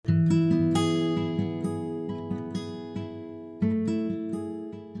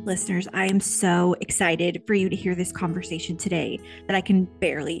listeners, I am so excited for you to hear this conversation today that I can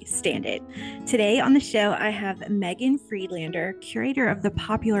barely stand it. Today on the show, I have Meghan Friedlander, curator of the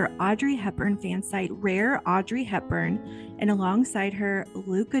popular Audrey Hepburn fan site Rare Audrey Hepburn, and alongside her,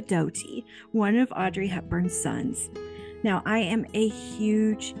 Luca Dotti, one of Audrey Hepburn's sons. Now, I am a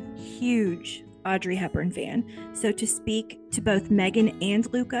huge Audrey Hepburn fan, so to speak to both Meghan and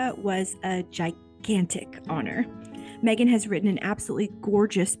Luca was a gigantic honor. Meghan has written an absolutely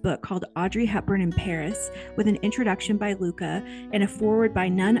gorgeous book called Audrey Hepburn in Paris, with an introduction by Luca and a foreword by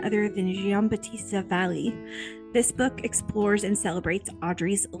none other than Jean-Baptiste Valli. This book explores and celebrates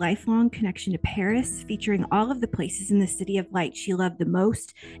Audrey's lifelong connection to Paris, featuring all of the places in the City of Light she loved the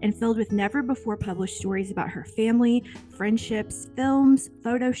most, and filled with never-before-published stories about her family, friendships, films,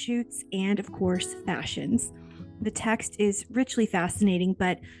 photo shoots, and, of course, fashions. The text is richly fascinating,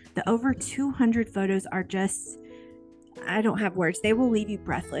 but the over 200 photos are just... I don't have words. They will leave you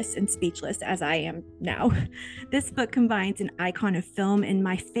breathless and speechless, as I am now. This book combines an icon of film in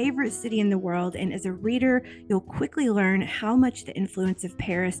my favorite city in the world, and as a reader, you'll quickly learn how much the influence of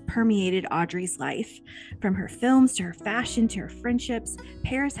Paris permeated Audrey's life. From her films to her fashion to her friendships,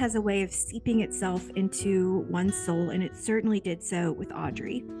 Paris has a way of seeping itself into one's soul, and it certainly did so with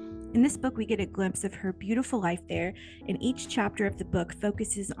Audrey. In this book, we get a glimpse of her beautiful life there, and each chapter of the book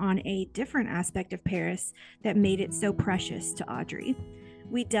focuses on a different aspect of Paris that made it so precious to Audrey.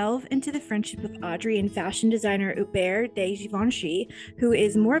 We delve into the friendship of Audrey and fashion designer Hubert de Givenchy, who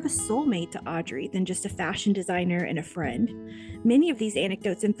is more of a soulmate to Audrey than just a fashion designer and a friend. Many of these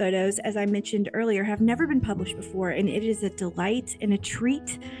anecdotes and photos, as I mentioned earlier, have never been published before, and it is a delight and a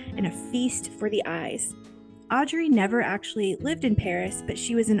treat and a feast for the eyes. Audrey never actually lived in Paris, but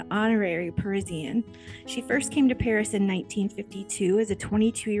she was an honorary Parisian. She first came to Paris in 1952 as a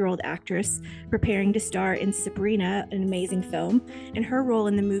 22-year-old actress, preparing to star in Sabrina, an amazing film, and her role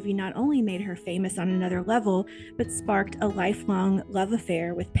in the movie not only made her famous on another level, but sparked a lifelong love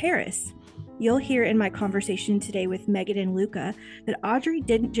affair with Paris. You'll hear in my conversation today with Meghan and Luca that Audrey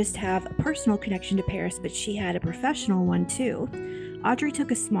didn't just have a personal connection to Paris, but she had a professional one too. Audrey took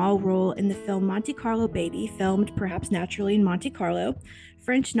a small role in the film Monte Carlo Baby, filmed perhaps naturally in Monte Carlo.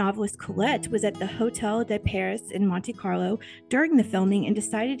 French novelist Colette was at the Hotel de Paris in Monte Carlo during the filming and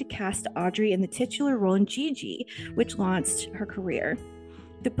decided to cast Audrey in the titular role in Gigi, which launched her career.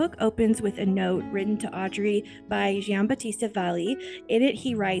 The book opens with a note written to Audrey by Jean-Baptiste Valli. In it,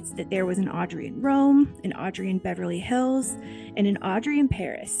 he writes that there was an Audrey in Rome, an Audrey in Beverly Hills, and an Audrey in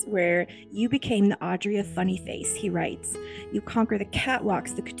Paris, where you became the Audrey of funny face, he writes. You conquer the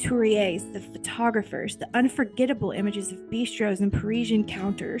catwalks, the couturiers, the photographers, the unforgettable images of bistros and Parisian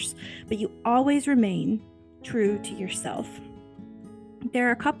counters, but you always remain true to yourself. There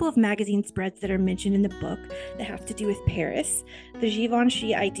are a couple of magazine spreads that are mentioned in the book that have to do with Paris. The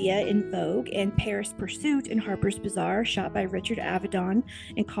Givenchy Idea in Vogue and Paris Pursuit in Harper's Bazaar, shot by Richard Avedon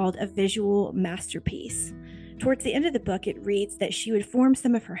and called a visual masterpiece. Towards the end of the book, it reads that she would form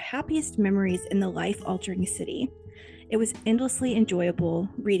some of her happiest memories in the life-altering city. It was endlessly enjoyable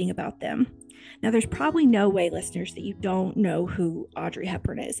reading about them. Now, there's probably no way, listeners, that you don't know who Audrey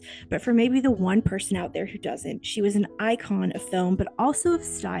Hepburn is, but for maybe the one person out there who doesn't, she was an icon of film, but also of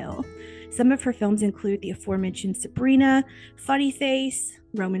style. Some of her films include the aforementioned Sabrina, Funny Face,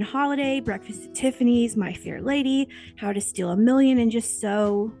 Roman Holiday, Breakfast at Tiffany's, My Fair Lady, How to Steal a Million, and just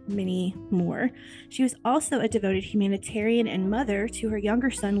so many more. She was also a devoted humanitarian and mother to her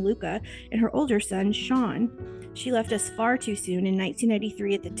younger son, Luca, and her older son, Sean. She left us far too soon in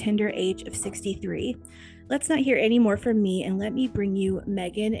 1993 at the tender age of 63. Let's not hear any more from me, and let me bring you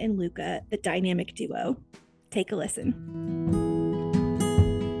Meghan and Luca, the dynamic duo. Take a listen.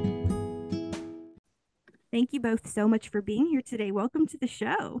 Thank you both so much for being here today. Welcome to the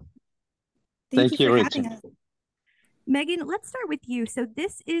show. Thank you for Rachel. having us. Meghan, let's start with you. So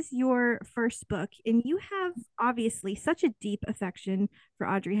this is your first book, and you have obviously such a deep affection for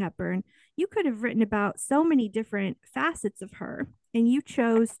Audrey Hepburn. You could have written about so many different facets of her, and you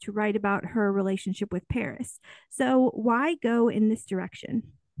chose to write about her relationship with Paris. So why go in this direction?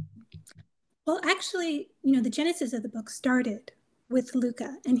 Well, actually, the genesis of the book started with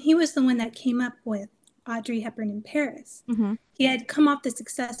Luca, and he was the one that came up with Audrey Hepburn in Paris. Mm-hmm. He had come off the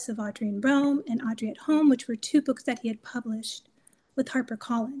success of Audrey in Rome and Audrey at Home, which were two books that he had published with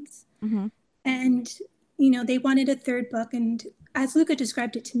HarperCollins. Mm-hmm. And, they wanted a third book. And as Luca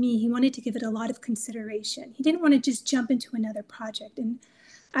described it to me, he wanted to give it a lot of consideration. He didn't want to just jump into another project. And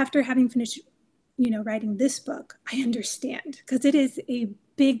after having finished, writing this book, I understand, because it is a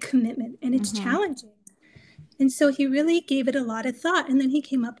big commitment and it's challenging. And so he really gave it a lot of thought. And then he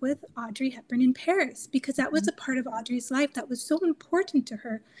came up with Audrey Hepburn in Paris, because that was a part of Audrey's life that was so important to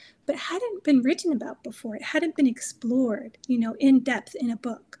her, but hadn't been written about before. It hadn't been explored, in depth in a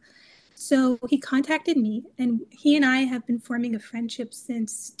book. So he contacted me, and he and I have been forming a friendship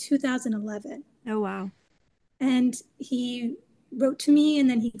since 2011. Oh, wow. And he wrote to me, and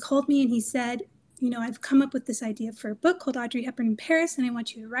then he called me and he said, I've come up with this idea for a book called Audrey Hepburn in Paris, and I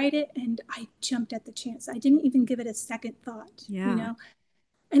want you to write it. And I jumped at the chance. I didn't even give it a second thought, Yeah.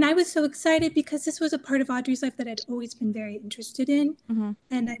 And I was so excited because this was a part of Audrey's life that I'd always been very interested in. Mm-hmm.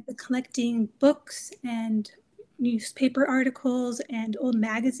 And I've been collecting books and newspaper articles and old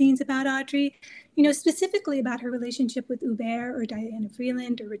magazines about Audrey, specifically about her relationship with Hubert or Diana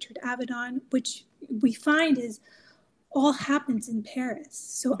Vreeland or Richard Avedon, which we find is all happens in Paris.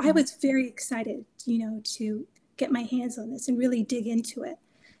 So I was very excited, to get my hands on this and really dig into it.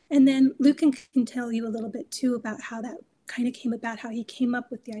 And then Lucan can tell you a little bit too about how that kind of came about, how he came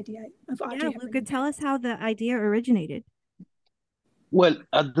up with the idea of Yeah, Audrey Luca, Hepburn. tell us how the idea originated. Well,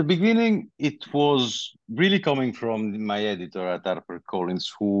 at the beginning, it was really coming from my editor at HarperCollins,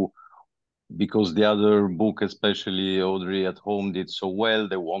 who, because the other book, especially Audrey at Home, did so well,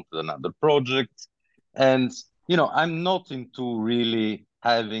 they wanted another project. And, I'm not into really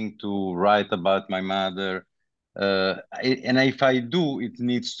having to write about my mother. And if I do, it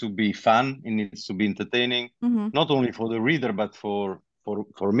needs to be fun, it needs to be entertaining, Mm-hmm. not only for the reader, but for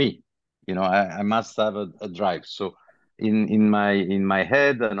me. I must have a drive. So in my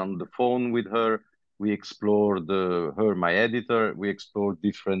head and on the phone with her, we explored my editor, we explored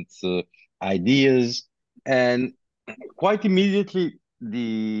different ideas, and quite immediately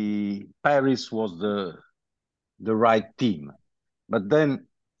the Paris was the right theme. But then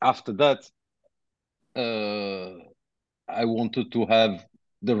after that, I wanted to have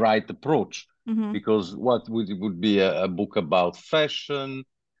the right approach, Mm-hmm. because what would be a book about fashion,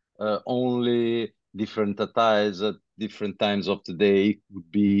 only different attires at different times of the day. It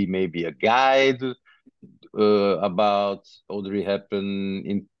would be maybe a guide about Audrey Hepburn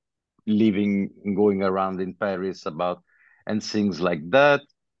in living and going around in Paris, about and things like that.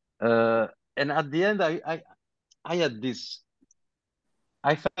 And at the end, I had this.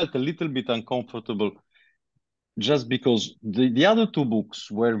 I felt a little bit uncomfortable, just because the other two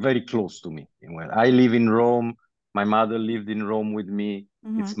books were very close to me. Well, I live in Rome. My mother lived in Rome with me.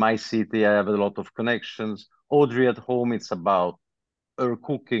 Mm-hmm. It's my city. I have a lot of connections. Audrey at Home, it's about her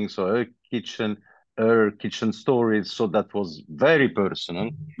cooking, so her kitchen stories. So that was very personal.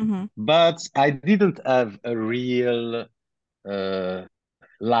 Mm-hmm. But I didn't have a real uh,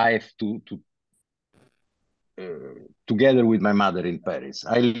 life together with my mother in Paris.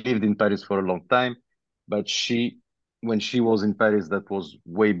 I lived in Paris for a long time, but when she was in Paris, that was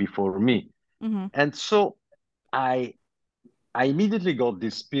way before me. Mm-hmm. And so I I immediately got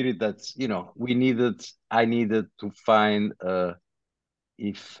this spirit that I needed to find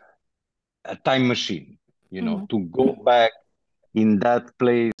if a time machine, Mm-hmm. to go back in that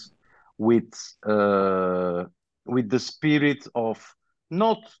place with uh, with the spirit of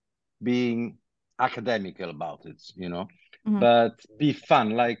not being academical about it, Mm-hmm. but be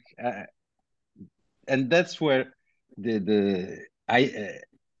fun. And that's where the I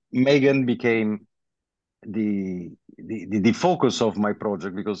Meghan became the focus of my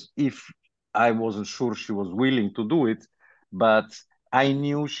project, because if I wasn't sure she was willing to do it, but I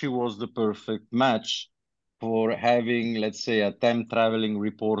knew she was the perfect match for having, let's say, a time traveling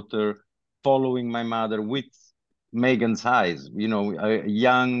reporter following my mother with Megan's eyes, a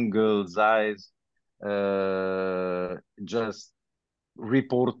young girl's eyes, just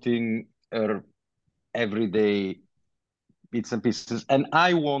reporting her everyday bits and pieces. And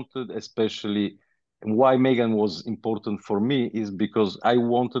I wanted, especially, why Megan was important for me is because I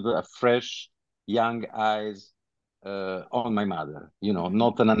wanted a fresh, young eyes on my mother.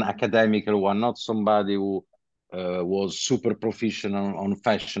 Not an academical one, not somebody who was super proficient on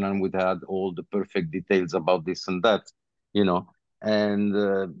fashion and would had all the perfect details about this and that. You know, and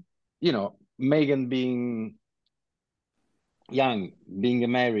Megan being young, being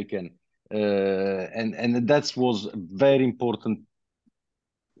American, and that was very important.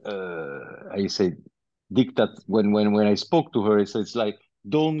 I say diktat when I spoke to her. I said it's like,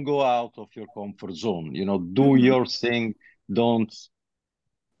 don't go out of your comfort zone. Do Mm-hmm. your thing. Don't,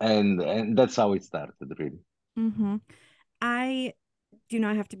 and that's how it started, really. Mm-hmm. I do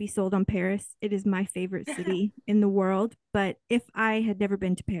not have to be sold on Paris. It is my favorite city in the world. But if I had never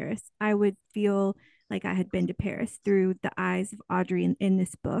been to Paris, I would feel like I had been to Paris through the eyes of Audrey in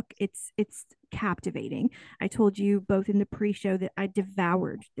this book. It's captivating. I told you both in the pre-show that I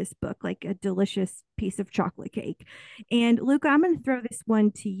devoured this book like a delicious piece of chocolate cake. And Luca, I'm going to throw this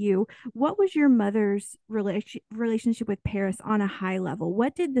one to you. What was your mother's relationship with Paris on a high level?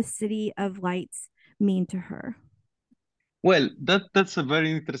 What did the City of Lights mean to her? Well, that's a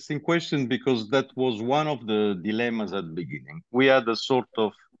very interesting question because that was one of the dilemmas at the beginning. We had a sort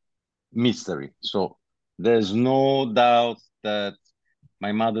of mystery. So there's no doubt that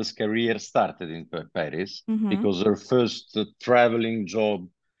my mother's career started in Paris because her first traveling job,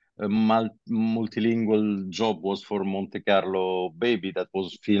 a multilingual job, was for Monte Carlo Baby that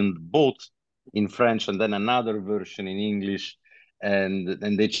was filmed both in French and then another version in English. And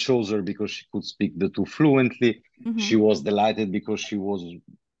they chose her because she could speak the two fluently. She was delighted because she was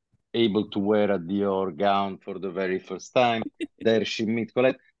able to wear a Dior gown for the very first time. There she met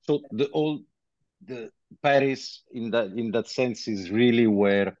Colette. So the Paris in that sense is really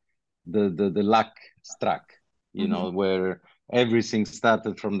where the luck struck, you know, where everything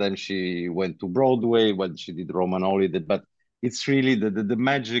started from. Then she went to Broadway when she did Roman Holiday, but it's really the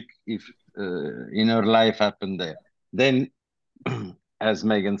magic if in her life happened there. Then, as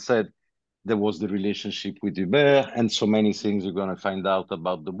Meghan said, there was the relationship with Hubert and so many things you're going to find out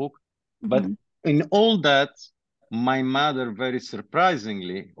about the book. But in all that, my mother, very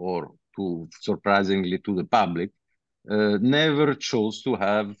surprisingly, or too surprisingly to the public, never chose to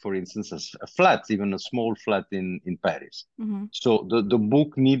have, for instance, a flat, even a small flat in Paris. So the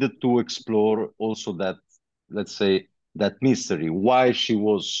book needed to explore also that, let's say, that mystery, why she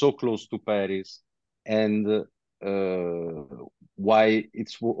was so close to Paris and why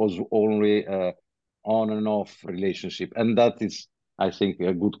it was only on and off relationship. And that is, I think,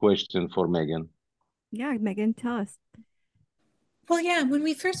 a good question for Meghan. Yeah, Meghan, tell us. Well, yeah, when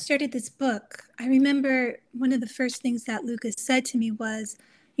we first started this book, I remember one of the first things that Lucas said to me was,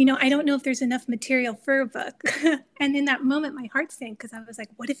 you know, I don't know if there's enough material for a book. And in that moment, my heart sank because I was like,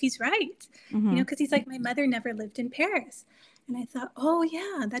 what if he's right? You know, because he's like, my mother never lived in Paris. And I thought, oh,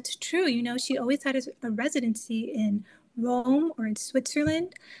 yeah, that's true. You know, she always had a residency in Rome or in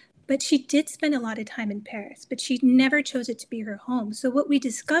Switzerland. But she did spend a lot of time in Paris, but she never chose it to be her home. So what we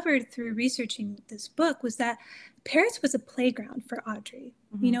discovered through researching this book was that Paris was a playground for Audrey.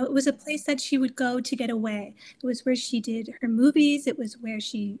 You know, it was a place that she would go to get away. It was where she did her movies. It was where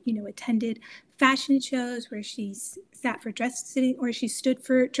she, you know, attended fashion shows, where she sat for dress fitting, or she stood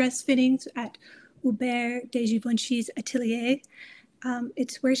for dress fittings at Hubert de Givenchy's atelier.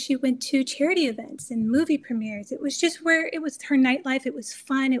 It's where she went to charity events and movie premieres. It was just where it was her nightlife. It was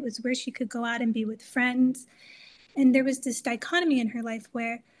fun. It was where she could go out and be with friends. And there was this dichotomy in her life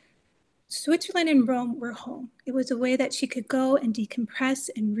where Switzerland and Rome were home. It was a way that she could go and decompress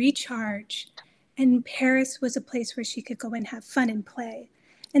and recharge. And Paris was a place where she could go and have fun and play.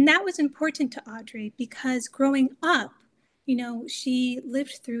 And that was important to Audrey because growing up, you know, she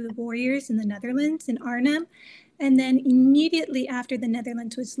lived through the war years in the Netherlands, in Arnhem. And then immediately after the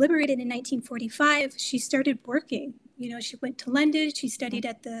Netherlands was liberated in 1945, she started working. You know, she went to London, she studied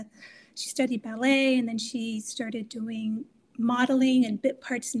ballet, and then she started doing modeling and bit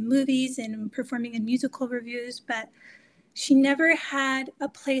parts in movies and performing in musical reviews, but she never had a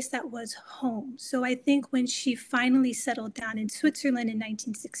place that was home. So I think when she finally settled down in Switzerland in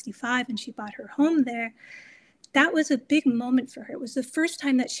 1965 and she bought her home there, that was a big moment for her. It was the first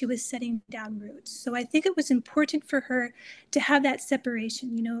time that she was setting down roots. So I think it was important for her to have that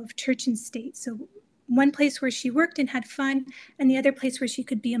separation, you know, of church and state. So one place where she worked and had fun, and the other place where she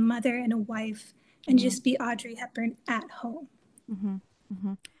could be a mother and a wife and just be Audrey Hepburn at home.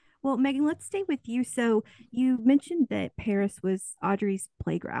 Well, Meghan, let's stay with you. So you mentioned that Paris was Audrey's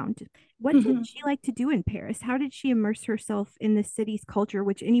playground. What did she like to do in Paris? How did she immerse herself in the city's culture,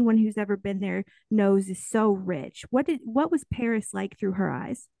 which anyone who's ever been there knows is so rich? What was Paris like through her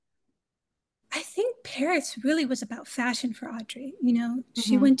eyes? I think Paris really was about fashion for Audrey. You know,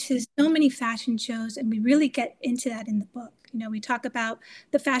 she went to so many fashion shows, and we really get into that in the book. You know, we talk about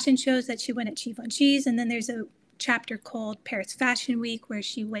the fashion shows that she went at Givenchy's, and then there's a chapter called Paris Fashion Week where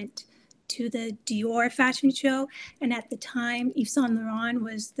she went to the Dior fashion show. And at the time, Yves Saint Laurent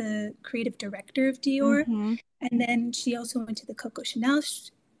was the creative director of Dior. And then she also went to the Coco Chanel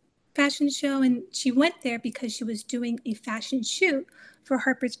fashion show, and she went there because she was doing a fashion shoot for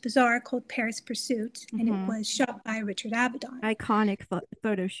Harper's Bazaar called Paris Pursuit, and it was shot by Richard Avedon. Iconic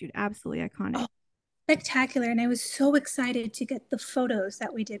photo shoot, absolutely iconic. Oh, spectacular, and I was so excited to get the photos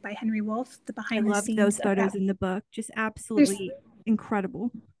that we did by Henry Wolf, the behind the scenes. I love those photos in the book, just absolutely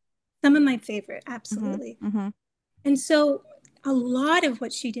incredible. Some of my favorite, absolutely. Mm-hmm. And so a lot of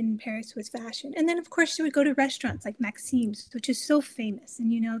what she did in Paris was fashion. And then, of course, she would go to restaurants like Maxime's, which is so famous.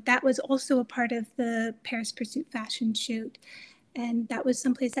 And, that was also a part of the Paris Pursuit fashion shoot. And that was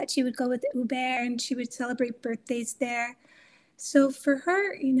someplace that she would go with Hubert, and she would celebrate birthdays there. So for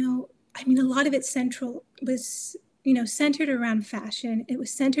her, a lot of it was, centered around fashion. It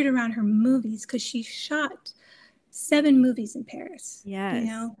was centered around her movies because she shot 7 movies in Paris.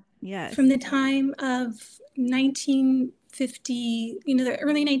 Yes. Yes. From the time of 1950, the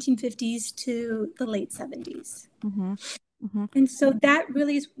early 1950s to the late 70s. Mm-hmm. Mm-hmm. And so that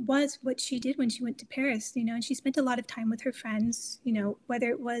really was what she did when she went to Paris, and she spent a lot of time with her friends, whether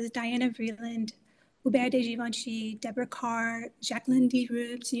it was Diana Vreeland, Hubert de Givenchy, Deborah Carr, Jacqueline de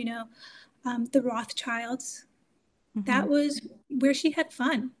Rubes, the Rothschilds. Mm-hmm. That was where she had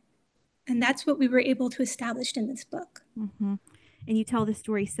fun. And that's what we were able to establish in this book. Mm-hmm. And you tell the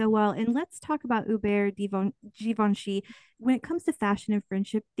story so well. And let's talk about Hubert de Givenchy. When it comes to fashion and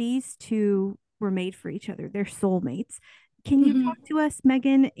friendship, these two were made for each other. They're soulmates. Can you talk to us,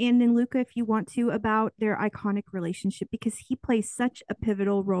 Meghan, and then Luca, if you want to, about their iconic relationship? Because he plays such a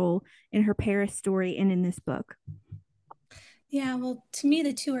pivotal role in her Paris story and in this book. Yeah, well, to me,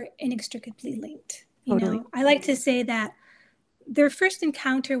 the two are inextricably linked. Totally. I like to say that their first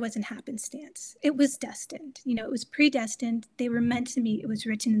encounter wasn't happenstance. It was destined. It was predestined. They were meant to meet. It was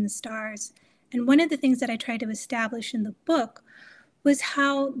written in the stars. And one of the things that I tried to establish in the book was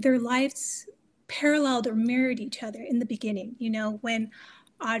how their lives paralleled or mirrored each other in the beginning. When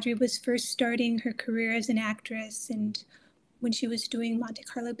Audrey was first starting her career as an actress, and when she was doing Monte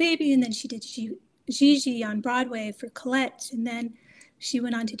Carlo Baby, and then she did Gigi on Broadway for Colette, and then she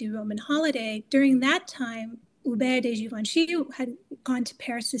went on to do Roman Holiday. During that time, Hubert de Givenchy had gone to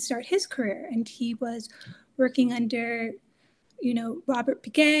Paris to start his career, and he was working under, Robert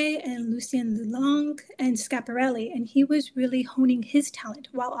Piguet and Lucien Lelong and Schiaparelli, and he was really honing his talent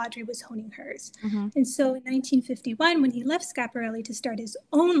while Audrey was honing hers. Mm-hmm. And so in 1951, when he left Schiaparelli to start his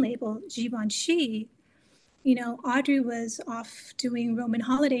own label, Givenchy, Audrey was off doing Roman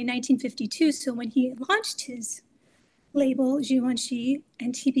Holiday in 1952. So when he launched his label, Givenchy,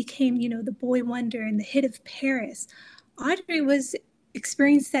 and he became, the boy wonder and the hit of Paris, Audrey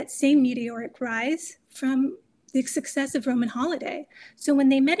experienced that same meteoric rise from the success of Roman Holiday. So when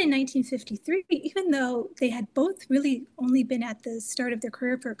they met in 1953, even though they had both really only been at the start of their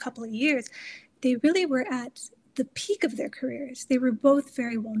career for a couple of years, they really were at the peak of their careers. They were both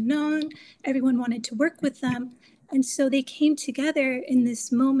very well known. Everyone wanted to work with them. And so they came together in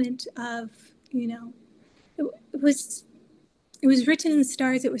this moment of, it was written in the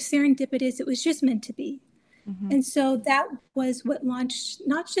stars. It was serendipitous. It was just meant to be. Mm-hmm. And so that was what launched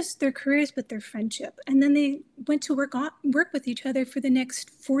not just their careers, but their friendship. And then they went to work with each other for the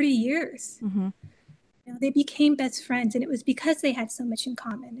next 40 years. Mm-hmm. They became best friends, and it was because they had so much in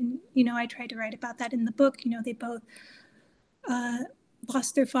common. And, I tried to write about that in the book. They both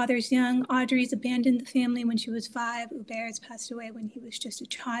lost their fathers young. Audrey's abandoned the family when she was 5. Hubert's passed away when he was just a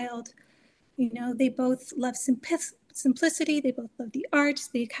child. They both loved simplicity. They both loved the arts.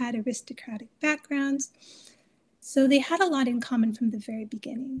 They had aristocratic backgrounds. So they had a lot in common from the very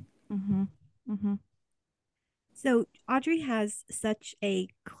beginning. Mm-hmm. Mm-hmm. So Audrey has such a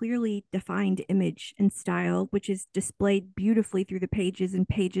clearly defined image and style, which is displayed beautifully through the pages and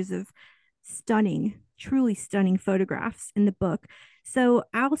pages of stunning, truly stunning photographs in the book. So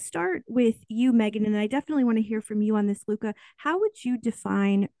I'll start with you, Meghan, and I definitely want to hear from you on this, Luca. How would you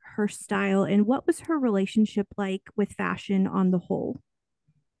define her style, and what was her relationship like with fashion on the whole?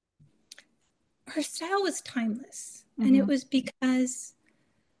 Her style was timeless, Mm-hmm. and it was because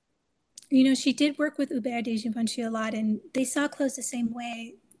she did work with Hubert de Givenchy a lot, and they saw clothes the same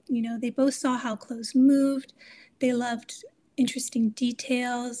way. They both saw how clothes moved. They loved interesting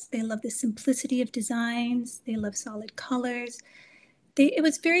details. They loved the simplicity of designs. They loved solid colors. It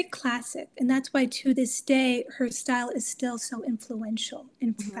was very classic, and that's why to this day her style is still so influential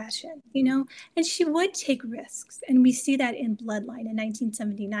in fashion, and she would take risks, and we see that in Bloodline in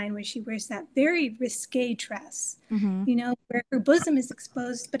 1979, where she wears that very risque dress, where her bosom is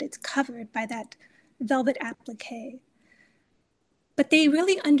exposed, but it's covered by that velvet applique. But they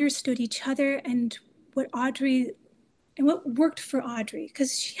really understood each other and what worked for Audrey,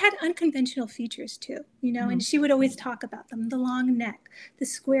 because she had unconventional features too, and she would always talk about them: the long neck, the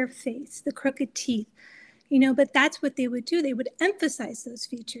square face, the crooked teeth, but that's what they would do. They would emphasize those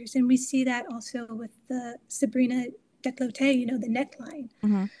features. And we see that also with the Sabrina décolleté, the neckline.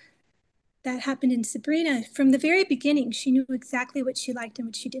 that happened in Sabrina, from the very beginning, she knew exactly what she liked and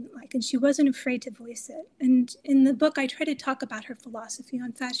what she didn't like, and she wasn't afraid to voice it. And in the book, I try to talk about her philosophy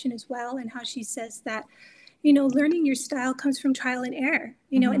on fashion as well, and how she says that, learning your style comes from trial and error,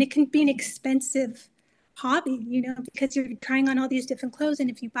 and it can be an expensive hobby, because you're trying on all these different clothes. And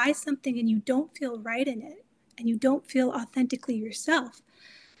if you buy something and you don't feel right in it, and you don't feel authentically yourself,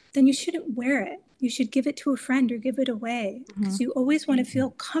 then you shouldn't wear it. You should give it to a friend or give it away, because you always want to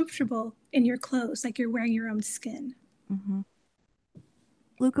feel comfortable in your clothes, like you're wearing your own skin.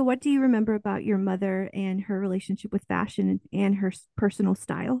 Luca, what do you remember about your mother and her relationship with fashion and her personal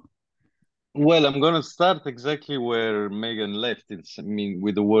style? Well, I'm going to start exactly where Megan left.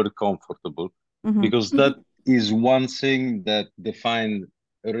 With the word comfortable, because that is one thing that defined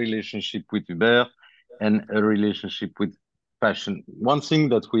a relationship with Hubert and a relationship with fashion. One thing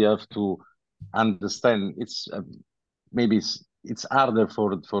that we have to understand, maybe it's harder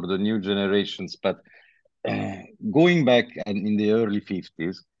for the new generations, but going back in the early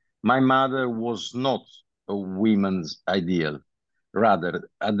 50s, my mother was not a women's ideal. Rather,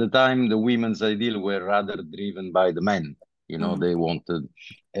 at the time, the women's ideal were rather driven by the men. They wanted.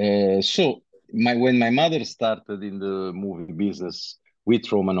 When my mother started in the movie business with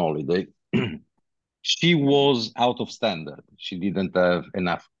Roman Holiday, she was out of standard. She didn't have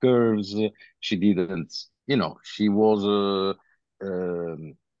enough curves. She didn't, she was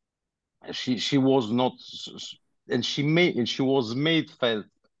she was not, and she was made felt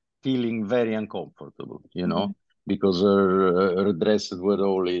feeling very uncomfortable, because her dresses were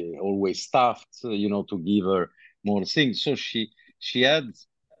always stuffed, to give her more things. So she had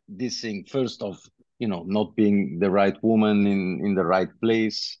this thing first of, not being the right woman in the right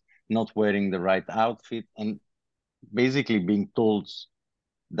place, not wearing the right outfit, and basically being told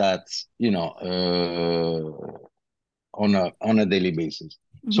that, on a daily basis.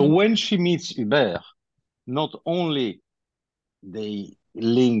 So when she meets Hubert, not only they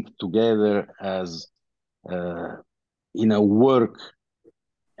link together as in a work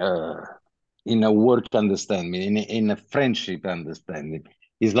understanding, in a friendship understanding.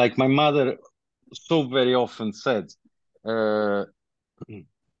 It's like my mother so very often said,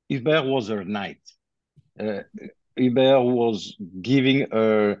 Hubert was her knight. Hubert was giving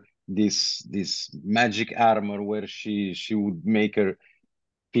her this magic armor where she would make her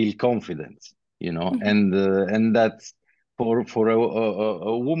feel confident, and that for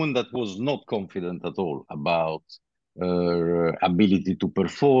a woman that was not confident at all about her ability to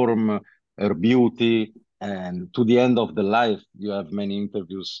perform, her beauty, and to the end of the life, you have many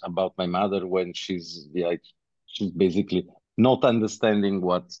interviews about my mother when she's basically not understanding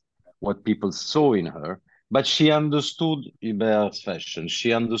what people saw in her, but she understood Hubert's fashion.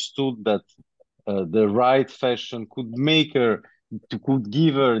 She understood that the right fashion could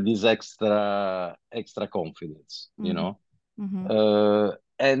give her this extra confidence, and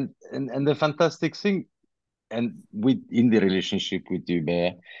the fantastic thing, and in the relationship with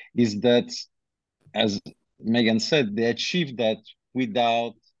Hubert, is that, as Megan said, they achieved that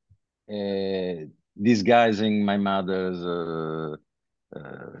without disguising my mother's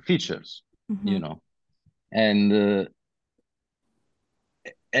features, and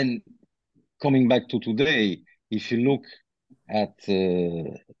and coming back to today, if you look at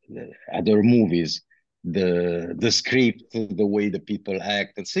other movies, the script, the way the people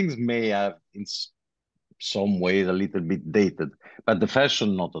act, and things may have in some ways a little bit dated, but the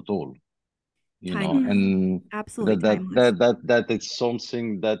fashion not at all. Timeless. And absolutely that is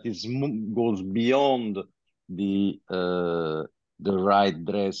something that goes beyond the right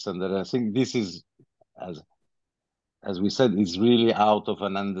dress, and I think this is, as we said, is really out of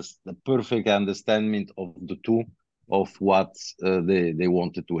a perfect understanding of the two, of what they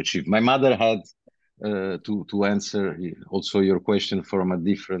wanted to achieve. My mother had, to answer also your question from a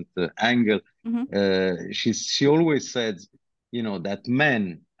different angle, she always said, that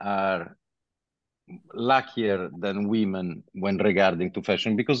men are luckier than women when regarding to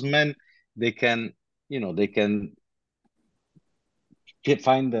fashion, because men, they can, they can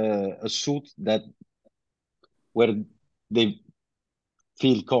find a suit where they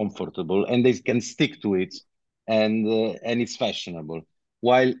feel comfortable and they can stick to it, and it's fashionable,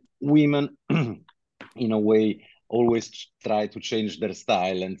 while women in a way always try to change their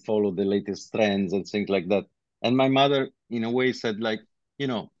style and follow the latest trends and things like that. And my mother in a way said, like,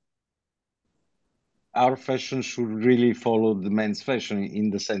 our fashion should really follow the men's fashion, in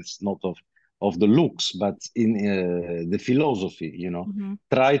the sense not of the looks, but in the philosophy.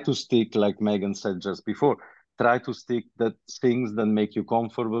 Try to stick, like Megan said just before, try to stick that things that make you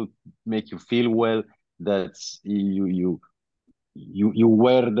comfortable, make you feel well, that you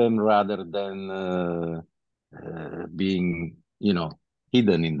wear them rather than being,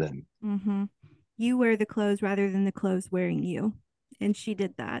 hidden in them. Mm-hmm. You wear the clothes rather than the clothes wearing you. And she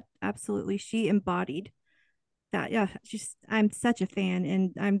did that. Absolutely. She embodied that. Yeah, just I'm such a fan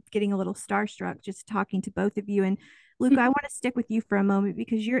and I'm getting a little starstruck just talking to both of you. And Luca, I want to stick with you for a moment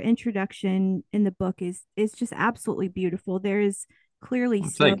because your introduction in the book is just absolutely beautiful. There is clearly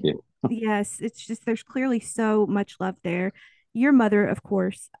so, Thank you. yes, it's just there's clearly so much love there. Your mother, of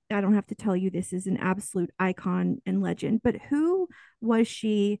course, I don't have to tell you this is an absolute icon and legend, but who was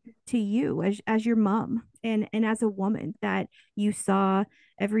she to you as your mom and as a woman that you saw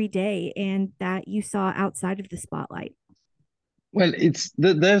every day and that you saw outside of the spotlight? Well,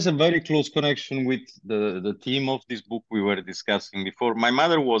 there's a very close connection with the theme of this book we were discussing before. My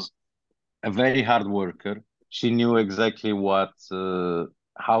mother was a very hard worker. She knew exactly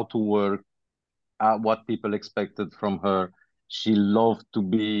how to work, what people expected from her. She loved to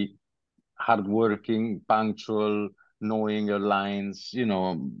be hardworking, punctual, knowing her lines,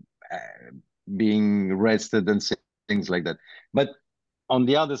 being rested and things like that. But on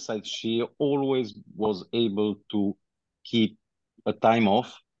the other side, she always was able to keep a time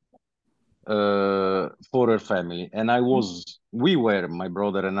off for her family. And my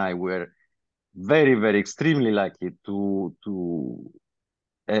brother and I were very, very extremely lucky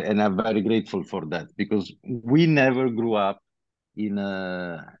and I'm very grateful for that because we never grew up in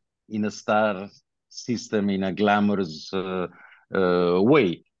a star system in a glamorous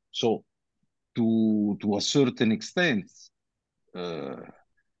way. So to a certain extent, uh,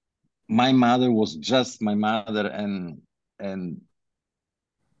 my mother was just my mother, and in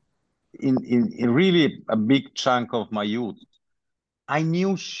really a big chunk of my youth, I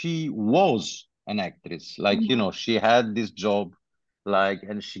knew she was an actress. Like, she had this job, like,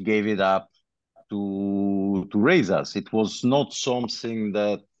 and she gave it up to raise us. It was not something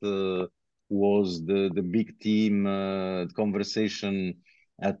that was the big team conversation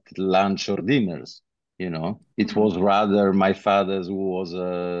at lunch or dinners. It Mm-hmm. was rather my father's, who was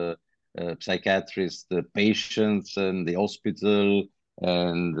a psychiatrist, the patients and the hospital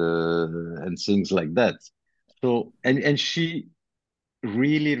and things like that. So and she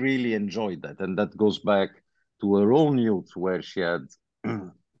really really enjoyed that, and that goes back to her own youth where she had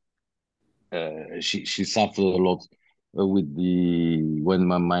she suffered a lot with the when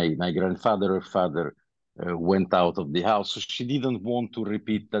my grandfather, her father, went out of the house, so she didn't want to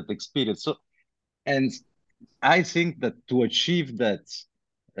repeat that experience. So, and I think that to achieve that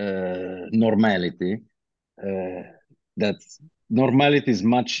normality, uh, that normality is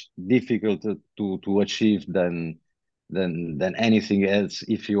much difficult to achieve than anything else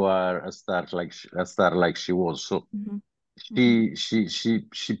if you are a star like she was. So Mm-hmm. Mm-hmm.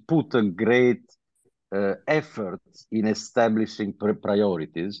 she put a great effort in establishing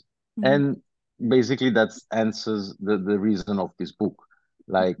priorities, Mm-hmm. and basically that answers the reason of this book.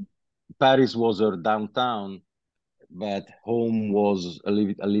 Like, Paris was her downtown, but home was a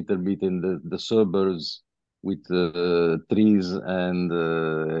little bit in the suburbs with trees and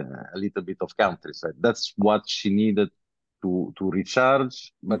a little bit of countryside. That's what she needed to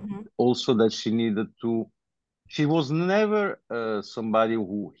recharge, but Mm-hmm. also that she needed to. She was never somebody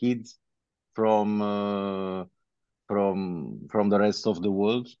who hid from uh, from the rest of the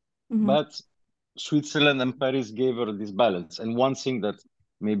world, Mm-hmm. but Switzerland and Paris gave her this balance. And one thing that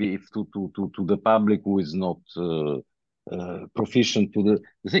maybe if to the public who is not proficient to the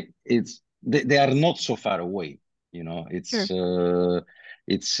thing, they are not so far away. Sure.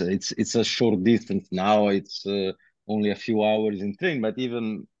 It's a short distance now. It's only a few hours in train, but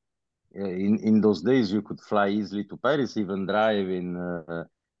even in those days you could fly easily to Paris, even drive in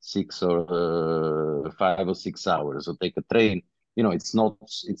 5 or 6 hours, or take a train. It's not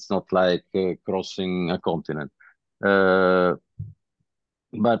like crossing a continent. Uh,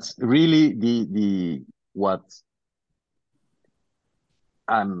 but really, the what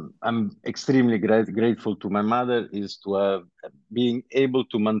I'm extremely grateful to my mother is to have being able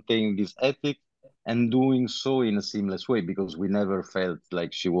to maintain this ethic and doing so in a seamless way, because we never felt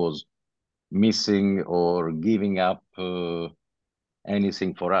like she was missing or giving up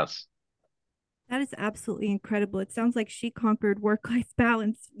anything for us. That is absolutely incredible. It sounds like she conquered work-life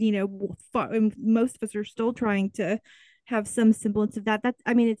balance. Most of us are still trying to have some semblance of that.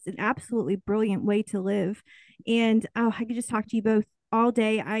 I mean, it's an absolutely brilliant way to live. And oh, I could just talk to you both all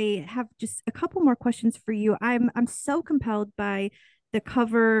day. I have just a couple more questions for you. I'm so compelled by the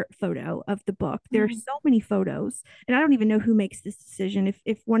cover photo of the book. There are so many photos, and I don't even know who makes this decision.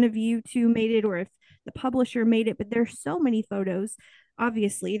 If one of you two made it or if the publisher made it, but there's so many photos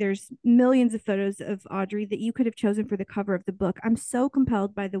obviously there's millions of photos of Audrey that you could have chosen for the cover of the book. I'm so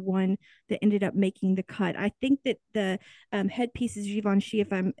compelled by the one that ended up making the cut. I think that the headpiece is Givenchy,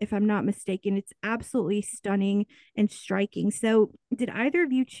 if I'm not mistaken. It's absolutely stunning and striking. So, did either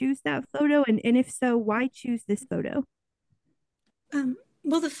of you choose that photo? And if so, why choose this photo?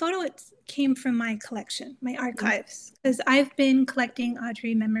 Well, the photo came from my collection, my archives, because I've been collecting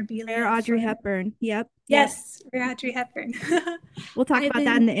Audrey Rare memorabilia Audrey for, Hepburn. Yep. yes, rare Audrey Hepburn. We'll talk I've about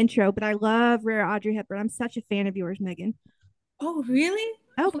that in been, the intro, but I love Rare Audrey Hepburn. I'm such a fan of yours, Megan. oh, really?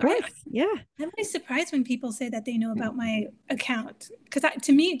 Oh, of Oh, course. Yeah. I'm always surprised when people say that they know about my account, because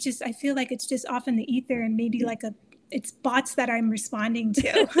to me, I feel like it's just off in the ether and maybe like it's bots that I'm responding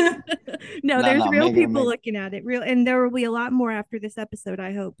to. No, No, there's no, real Meghan, people Meghan. looking at it. Real, and there will be a lot more after this episode,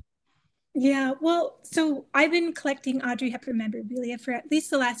 I hope. Yeah, well, so I've been collecting Audrey Hepburn memorabilia for at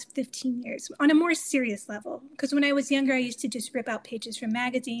least the last 15 years on a more serious level. Because when I was younger, I used to just rip out pages from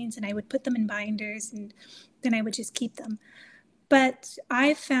magazines and I would put them in binders and then I would just keep them. But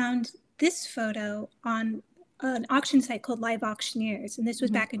I found this photo on an auction site called Live Auctioneers, and this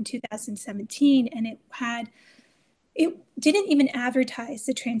was back in 2017, and it didn't even advertise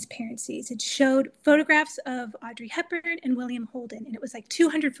the transparencies. It showed photographs of Audrey Hepburn and William Holden, and it was like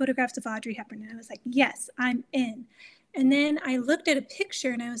 200 photographs of Audrey Hepburn, and I was like, yes, I'm in. And then I looked at a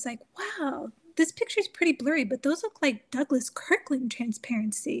picture and I was like, wow, this picture's pretty blurry, but those look like Douglas Kirkland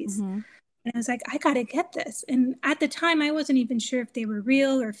transparencies. And I was like, I gotta get this. And at the time, I wasn't even sure if they were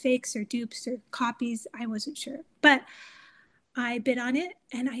real or fakes or dupes or copies. I wasn't sure. But I bid on it,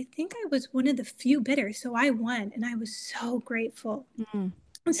 and I think I was one of the few bidders. So I won, and I was so grateful. And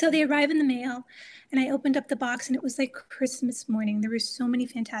so they arrive in the mail, and I opened up the box, and it was like Christmas morning. There were so many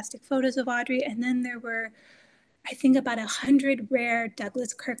fantastic photos of Audrey, and then there were, I think, about 100 rare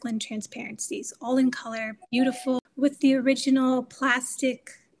Douglas Kirkland transparencies, all in color, beautiful, with the original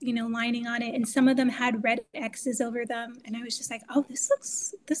plastic, lining on it. And some of them had red X's over them. And I was just like, oh, this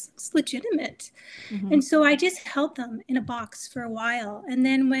looks legitimate. And so I just held them in a box for a while. And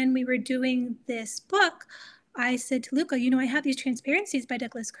then when we were doing this book, I said to Luca, I have these transparencies by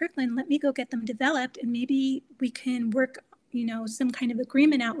Douglas Kirkland. Let me go get them developed, and maybe we can work, some kind of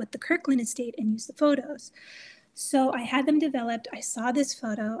agreement out with the Kirkland estate and use the photos. So I had them developed. I saw this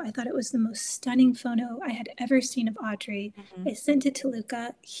photo. I thought it was the most stunning photo I had ever seen of Audrey. I sent it to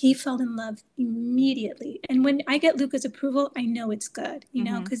Luca. He fell in love immediately. And when I get Luca's approval, I know it's good,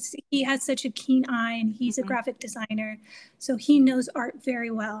 because he has such a keen eye and he's a graphic designer. So he knows art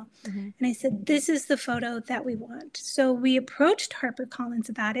very well. And I said, this is the photo that we want. So we approached HarperCollins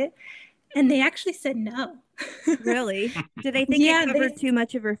about it, and they actually said no. Really? Do they think Yeah, it covered too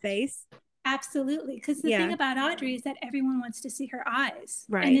much of her face? absolutely. Because the thing about Audrey is that everyone wants to see her eyes.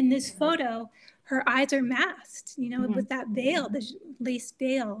 Right. And in this photo, her eyes are masked, with that veil, the lace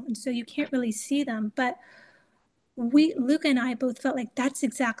veil. And so you can't really see them. But Luca and I both felt like that's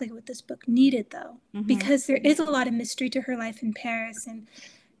exactly what this book needed, though, because there is a lot of mystery to her life in Paris. And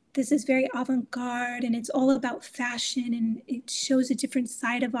this is very avant-garde, and it's all about fashion, and it shows a different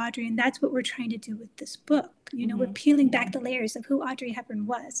side of Audrey. And that's what we're trying to do with this book. We're peeling back the layers of who Audrey Hepburn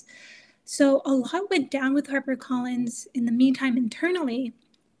was. So a lot went down with HarperCollins. In the meantime, internally,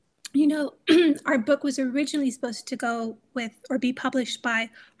 our book was originally supposed to go with or be published by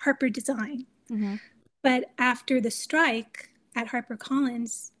Harper Design. But after the strike at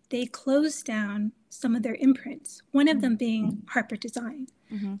HarperCollins, they closed down some of their imprints, one of them being Harper Design.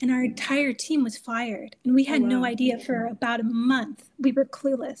 And our entire team was fired. And we had no idea for about a month. We were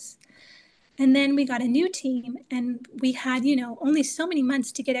clueless. And then we got a new team, and we had, only so many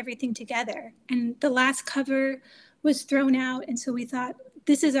months to get everything together. And the last cover was thrown out. And so we thought,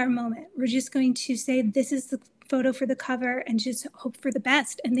 this is our moment. We're just going to say, this is the photo for the cover and just hope for the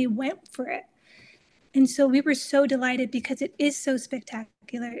best. And they went for it. And so we were so delighted because it is so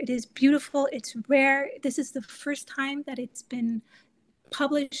spectacular. It is beautiful. It's rare. This is the first time that it's been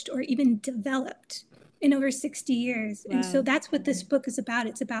published or even developed in over 60 years. And so that's what this book is about.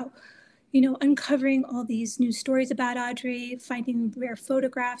 It's about uncovering all these new stories about Audrey, finding rare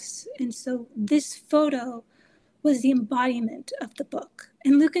photographs. And so this photo was the embodiment of the book.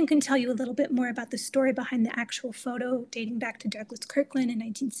 And Lucan can tell you a little bit more about the story behind the actual photo dating back to Douglas Kirkland in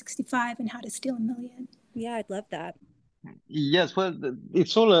 1965 and How to Steal a Million. Yeah, I'd love that. Yes, well,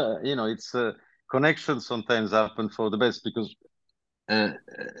 it's all, it's a connection sometimes happen for the best, because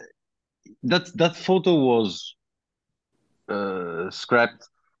that photo was scrapped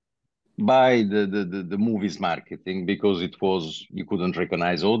by the movie's marketing, because you couldn't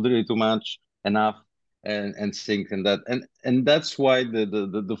recognize Audrey too much enough, and think, and that's why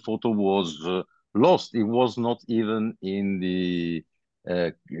the photo was lost. It was not even in the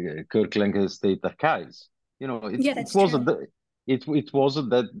Kirkland Estate archives. You know, Yeah, it that's wasn't true. it wasn't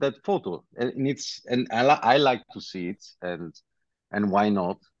that photo, and I like to see it, and why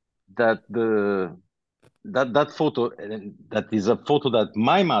not? That the that photo, and that is a photo that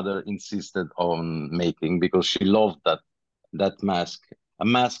my mother insisted on making because she loved that mask, a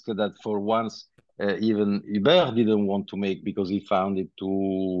mask that for once even Hubert didn't want to make because he found it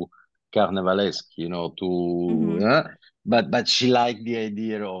too carnivalesque, you know, too. Mm-hmm. But she liked the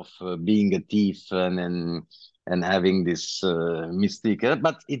idea of being a thief and having this mystique,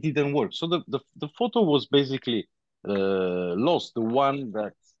 but it didn't work. So the photo was basically lost. The one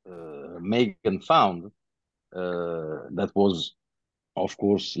that Meghan found, that was, of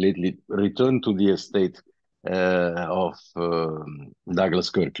course, lately returned to the estate of Douglas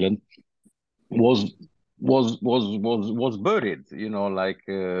Kirkland, was was buried, you know, like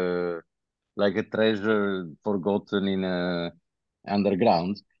a treasure forgotten in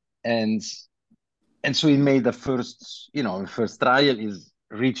underground, and so he made the first, you know, first trial is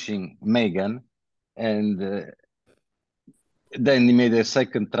reaching Meghan, and then he made a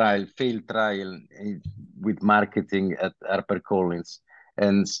second trial, failed trial with marketing at HarperCollins,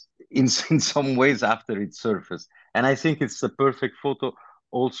 and in some ways after it surfaced. And I think it's a perfect photo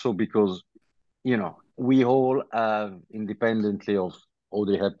also because, you know, we all have, independently of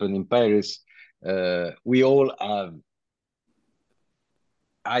Audrey Hepburn in Paris, we all have,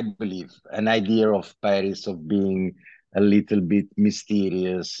 I believe, an idea of Paris of being a little bit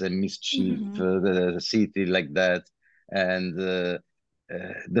mysterious and mischief, Mm-hmm. the city like that, and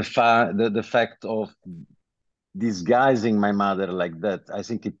the fact of disguising my mother like that. I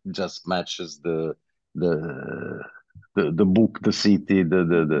think it just matches the the book, the city,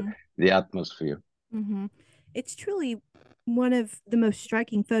 Mm-hmm. the atmosphere. Mm-hmm. It's truly one of the most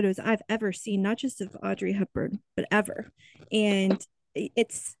striking photos I've ever seen, not just of Audrey Hepburn, but ever. And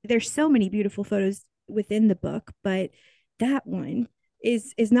it's there's so many beautiful photos within the book, but that one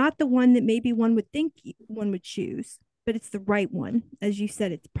is not the one that maybe one would think one would choose, but it's the right one. As you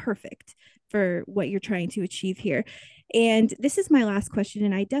said, it's perfect for what you're trying to achieve here. And this is my last question,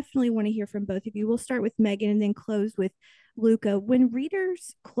 and I definitely want to hear from both of you. We'll start with Meghan and then close with Luca. When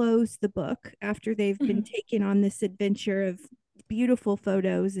readers close the book after they've been Mhm. taken on this adventure of beautiful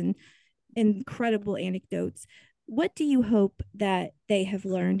photos and incredible anecdotes, what do you hope that they have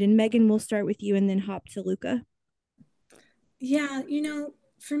learned? And Meghan, we'll start with you and then hop to Luca. Yeah,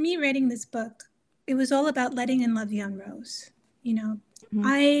 for me writing this book, it was all about letting in love young Rose. You know, Mm-hmm.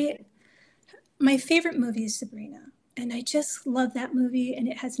 I my favorite movie is Sabrina, and I just love that movie, and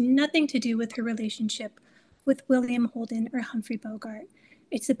it has nothing to do with her relationship with William Holden or Humphrey Bogart.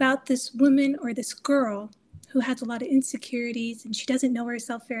 It's about this woman or this girl who has a lot of insecurities and she doesn't know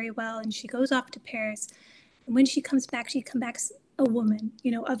herself very well, and she goes off to Paris. And when she comes back a woman,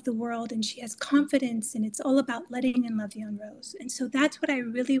 of the world, and she has confidence, and it's all about letting in love young Rose. And so that's what I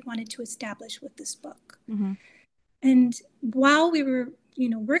really wanted to establish with this book. Mm-hmm. And while we were,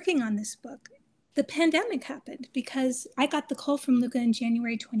 working on this book, the pandemic happened because I got the call from Luca in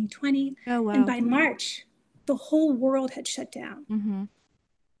January 2020. Oh, And wow. by March, the whole world had shut down. Mm-hmm.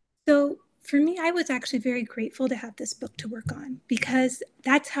 So for me, I was actually very grateful to have this book to work on because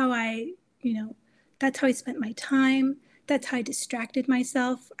you know, that's how I spent my time. That's how I distracted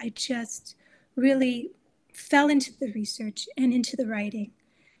myself. I just really fell into the research and into the writing.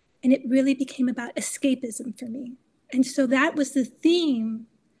 And it really became about escapism for me. And so that was the theme,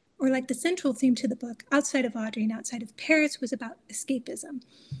 or like the central theme to the book, outside of Audrey and outside of Paris, was about escapism.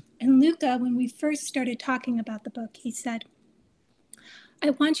 And Luca, when we first started talking about the book, he said,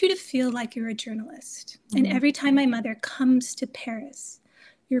 I want you to feel like you're a journalist. And Mm-hmm. every time my mother comes to Paris,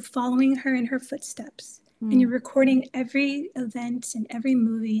 you're following her in her footsteps. And Mm-hmm. you're recording every event and every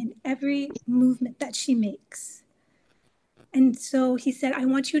movie and every movement that she makes. And so he said, I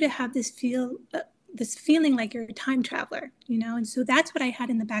want you to have this feeling like you're a time traveler, And so that's what I had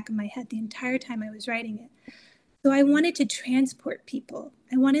in the back of my head the entire time I was writing it. So I wanted to transport people.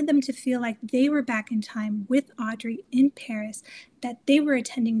 I wanted them to feel like they were back in time with Audrey in Paris, that they were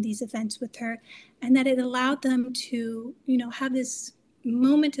attending these events with her, and that it allowed them to, have this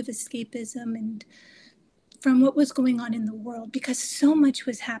moment of escapism and from what was going on in the world, because so much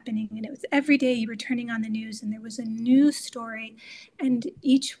was happening, and it was every day you were turning on the news and there was a new story, and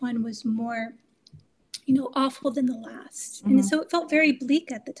each one was more awful than the last. Mm-hmm. And so it felt very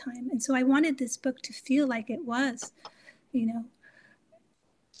bleak at the time. And so I wanted this book to feel like it was, you know,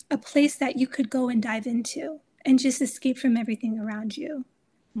 a place that you could go and dive into and just escape from everything around you.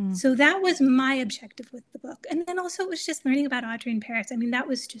 Mm-hmm. So that was my objective with the book. And then also it was just learning about Audrey in Paris. I mean, that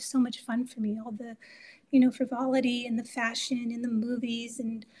was just so much fun for me. All the, frivolity and the fashion and the movies.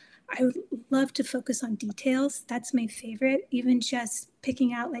 And I would love to focus on details. That's my favorite. Even just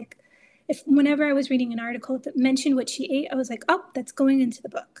picking out, like, if whenever I was reading an article that mentioned what she ate, I was like, oh, that's going into the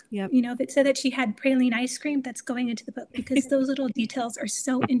book. Yep. If it said that she had praline ice cream, that's going into the book, because those little details are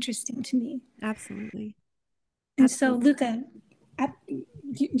so interesting to me. Absolutely. And so, Luca,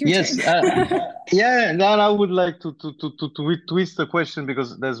 your Yes, turn. yeah, and then I would like to twist the question,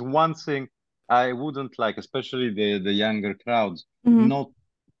 because there's one thing I wouldn't like, especially the younger crowds, not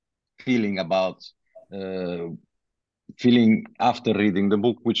feeling about feeling after reading the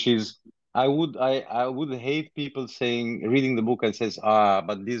book, which is I would hate people saying, reading the book and says,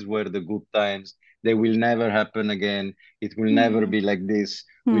 but these were the good times. They will never happen again. It will never be like this.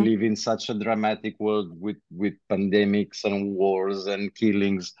 We live in such a dramatic world with pandemics and wars and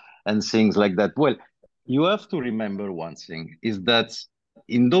killings and things like that. Well, you have to remember one thing, is that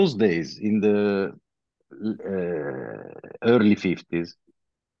in those days, in the early 50s,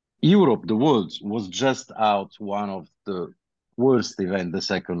 Europe, the world, was just out one of the worst event, the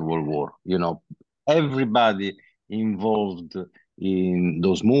Second World War. Everybody involved in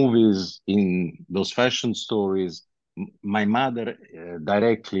those movies, in those fashion stories. My mother,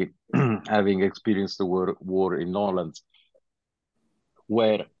 directly having experienced the war in Holland,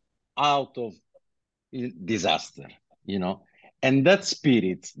 were out of disaster, and that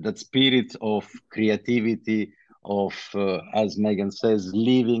spirit of creativity, of as Meghan says,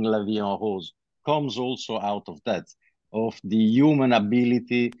 living la vie en rose, comes also out of that, of the human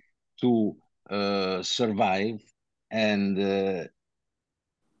ability to survive and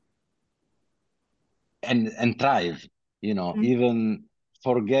thrive, even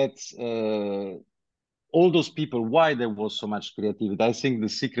forget all those people, why there was so much creativity. I think the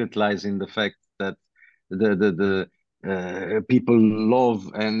secret lies in the fact that the people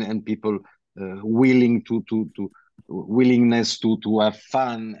love and people willing to willingness to have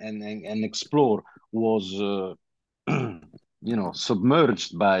fun and explore was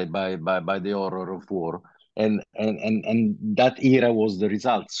submerged by the horror of war, and that era was the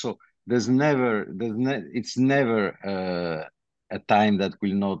result. So it's never a time that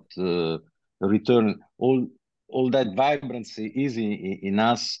will not return. All that vibrancy is in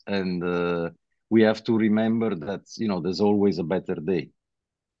us, and we have to remember that there's always a better day.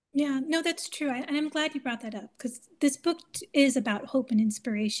 Yeah, no, that's true. And I'm glad you brought that up, because this book is about hope and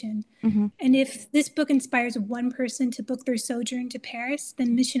inspiration. And if this book inspires one person to book their sojourn to Paris,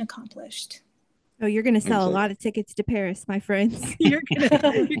 then mission accomplished. Oh, you're going to sell a lot of tickets to Paris, my friends. You're going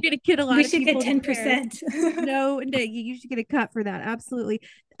to get a lot we of should people get 10%. No, you should get a cut for that. Absolutely.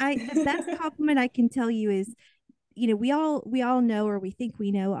 The best compliment I can tell you is, we all know, or we think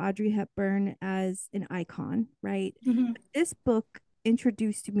we know, Audrey Hepburn as an icon, right? This book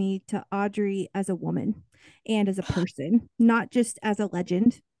introduced me to Audrey as a woman and as a person, not just as a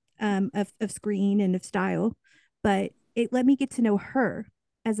legend of screen and of style, but it let me get to know her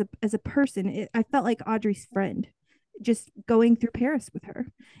as a person. I felt like Audrey's friend, just going through Paris with her.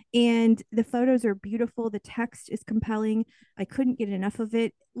 And the photos are beautiful. The text is compelling. I couldn't get enough of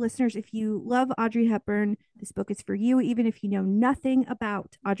it. Listeners, if you love Audrey Hepburn, this book is for you. Even if you know nothing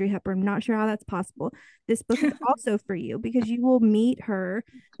about Audrey Hepburn, I'm not sure how that's possible, this book is also for you, because you will meet her,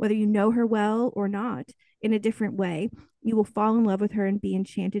 whether you know her well or not, in a different way. You will fall in love with her and be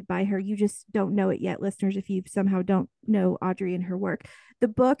enchanted by her. You just don't know it yet, listeners, if you somehow don't know Audrey and her work. The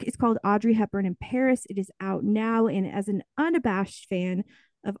book is called Audrey Hepburn in Paris. It is out now. And as an unabashed fan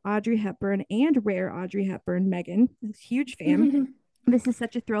of Audrey Hepburn and rare Audrey Hepburn, Meghan, a huge fan, this is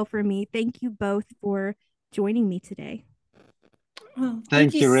such a thrill for me. Thank you both for joining me today. Oh,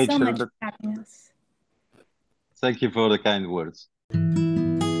 thank you, Rachel, so much for having us. Thank you for the kind words.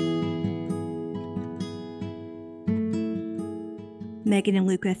 Meghan and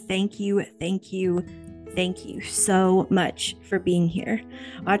Luca, thank you so much for being here.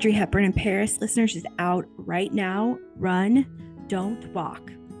 Audrey Hepburn in Paris, listeners, is out right now. Run, don't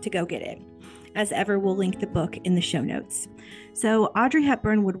walk to go get it. As ever, we'll link the book in the show notes. So Audrey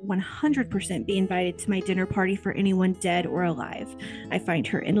Hepburn would 100% be invited to my dinner party for anyone dead or alive. I find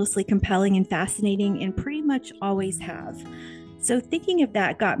her endlessly compelling and fascinating, and pretty much always have. So thinking of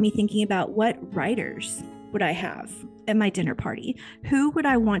that got me thinking about, what writers would I have at my dinner party? Who would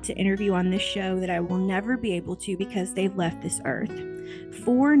I want to interview on this show that I will never be able to because they've left this earth?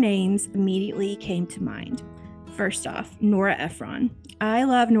 4 names immediately came to mind. First off, Nora Ephron. I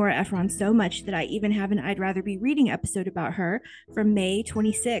love Nora Ephron so much that I even have an I'd Rather Be Reading episode about her from May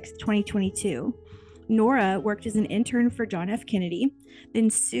 26th, 2022. Nora worked as an intern for John F. Kennedy, then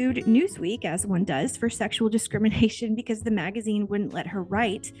sued Newsweek, as one does, for sexual discrimination because the magazine wouldn't let her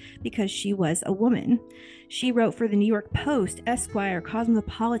write because she was a woman. She wrote for the New York Post, Esquire,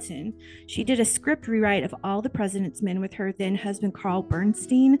 Cosmopolitan. She did a script rewrite of All the President's Men with her then husband Carl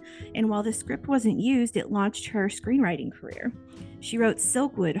Bernstein, and while the script wasn't used, it launched her screenwriting career. She wrote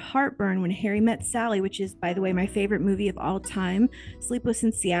Silkwood, Heartburn, When Harry Met Sally, which is, by the way, my favorite movie of all time, Sleepless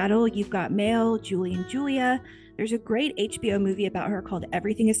in Seattle, You've Got Mail, Julie and Julia. There's a great HBO movie about her called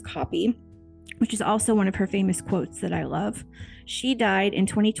Everything is Copy, which is also one of her famous quotes that I love. She died in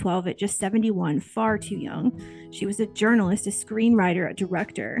 2012 at just 71, far too young. She was a journalist, a screenwriter, a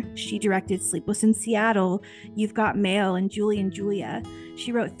director. She directed Sleepless in Seattle, You've Got Mail, and Julie and Julia.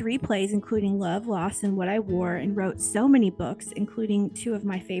 She wrote 3 plays, including Love, Loss, and What I Wore, and wrote so many books, including 2 of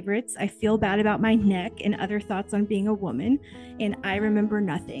my favorites, I Feel Bad About My Neck and Other Thoughts on Being a Woman, and I Remember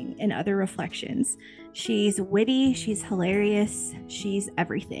Nothing and Other Reflections. She's witty, she's hilarious, she's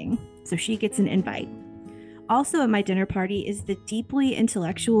everything. So she gets an invite. Also at my dinner party is the deeply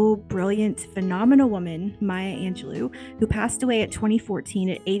intellectual, brilliant, phenomenal woman, Maya Angelou, who passed away at 2014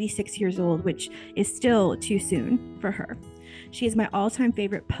 at 86 years old, which is still too soon for her. She is my all-time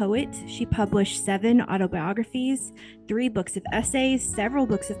favorite poet. She published 7 autobiographies, 3 books of essays, several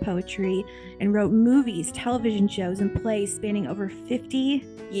books of poetry, and wrote movies, television shows, and plays spanning over 50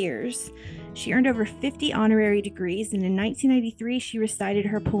 years. She earned over 50 honorary degrees, and in 1993, she recited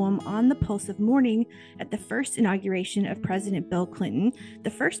her poem On the Pulse of Morning at the first inauguration of President Bill Clinton, the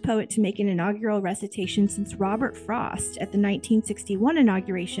first poet to make an inaugural recitation since Robert Frost at the 1961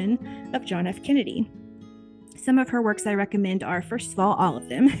 inauguration of John F. Kennedy. Some of her works I recommend are, first of all of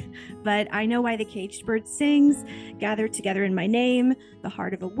them, but I Know Why the Caged Bird Sings, Gathered Together in My Name, The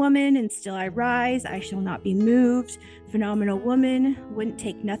Heart of a Woman, and Still I Rise, I Shall Not Be Moved, Phenomenal Woman, Wouldn't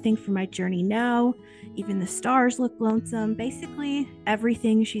Take Nothing for My Journey Now, Even the Stars Look Lonesome, basically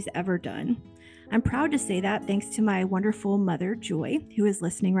everything she's ever done. I'm proud to say that thanks to my wonderful mother, Joy, who is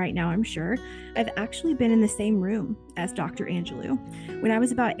listening right now, I'm sure. I've actually been in the same room as Dr. Angelou. When I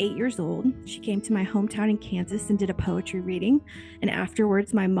was about 8 years old, she came to my hometown in Kansas and did a poetry reading. And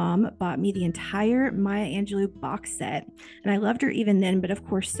afterwards, my mom bought me the entire Maya Angelou box set. And I loved her even then, but of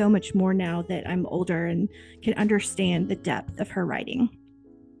course, so much more now that I'm older and can understand the depth of her writing.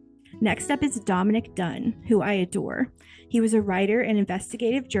 Next up is Dominic Dunn, who I adore. He was a writer and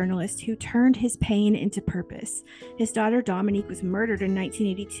investigative journalist who turned his pain into purpose. His daughter Dominique was murdered in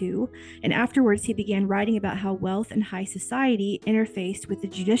 1982, and afterwards he began writing about how wealth and high society interfaced with the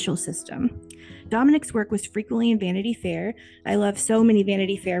judicial system. Dominic's work was frequently in Vanity Fair. I love so many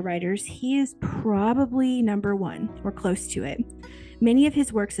Vanity Fair writers. He is probably number 1 or close to it. Many of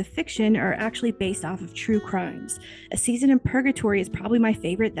his works of fiction are actually based off of true crimes. A Season in Purgatory is probably my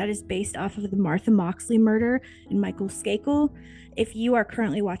favorite. That is based off of the Martha Moxley murder and Michael Skakel. If you are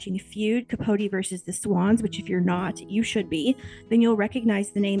currently watching Feud, Capote versus the Swans, which if you're not, you should be, then you'll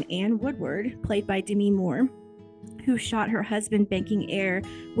recognize the name Anne Woodward, played by Demi Moore, who shot her husband, banking heir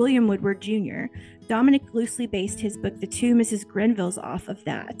William Woodward Jr. Dominic loosely based his book The Two Mrs. Grenvilles off of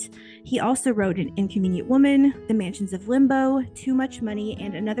that. He also wrote An Inconvenient Woman, The Mansions of Limbo, Too Much Money,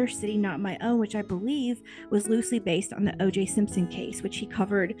 and Another City Not My Own, which I believe was loosely based on the O.J. Simpson case, which he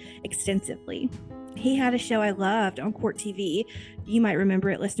covered extensively. He had a show I loved on Court TV, you might remember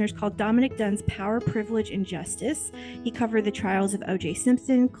it, listeners, called Dominic Dunn's Power, Privilege, and Justice. He covered the trials of O.J.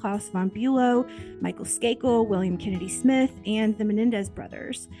 Simpson, Klaus von Bülow, Michael Skakel, William Kennedy Smith, and the Menendez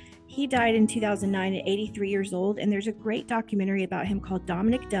brothers. He died in 2009 at 83 years old, and there's a great documentary about him called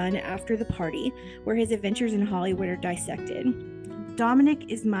Dominic Dunn After the Party, where his adventures in Hollywood are dissected. Dominic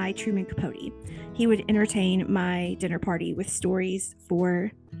is my Truman Capote. He would entertain my dinner party with stories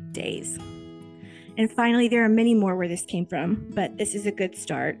for days. And finally, there are many more where this came from, but this is a good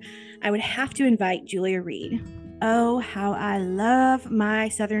start. I would have to invite Julia Reed. Oh, how I love my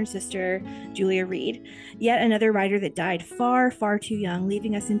Southern sister, Julia Reed. Yet another writer that died far, far too young,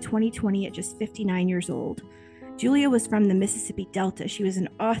 leaving us in 2020 at just 59 years old. Julia was from the Mississippi Delta. She was an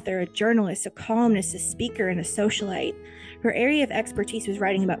author, a journalist, a columnist, a speaker, and a socialite. Her area of expertise was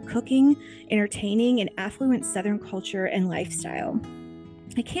writing about cooking, entertaining, and affluent Southern culture and lifestyle.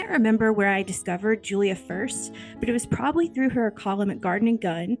 I can't remember where I discovered Julia first, but it was probably through her column at Garden and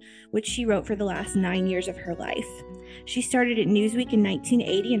Gun, which she wrote for the last 9 years of her life. She started at Newsweek in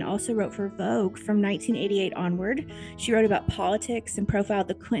 1980 and also wrote for Vogue from 1988 onward. She wrote about politics and profiled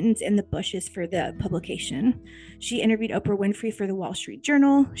the Clintons and the Bushes for the publication. She interviewed Oprah Winfrey for the Wall Street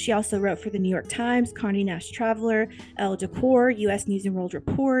Journal. She also wrote for the New York Times, Condé Nast Traveler, Elle Decor, U.S. News and World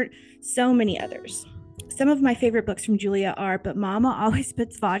Report, so many others. Some of my favorite books from Julia are But Mama Always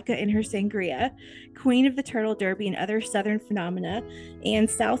Puts Vodka in Her Sangria, Queen of the Turtle Derby and Other Southern Phenomena, and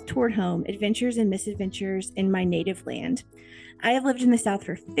South Toward Home, Adventures and Misadventures in My Native Land. I have lived in the South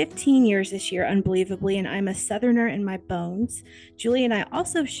for 15 years this year, unbelievably, and I'm a Southerner in my bones. Julie and I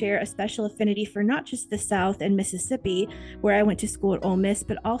also share a special affinity for not just the South and Mississippi, where I went to school at Ole Miss,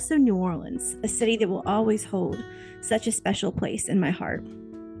 but also New Orleans, a city that will always hold such a special place in my heart.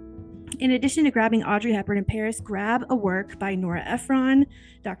 In addition to grabbing Audrey Hepburn in Paris, grab a work by Nora Ephron,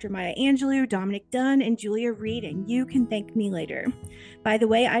 Dr. Maya Angelou, Dominic Dunn, and Julia Reed, and you can thank me later. By the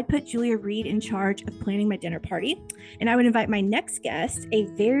way, I'd put Julia Reed in charge of planning my dinner party, and I would invite my next guest, a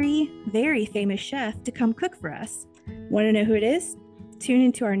very, very famous chef, to come cook for us. Want to know who it is? Tune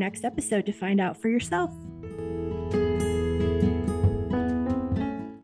into our next episode to find out for yourself.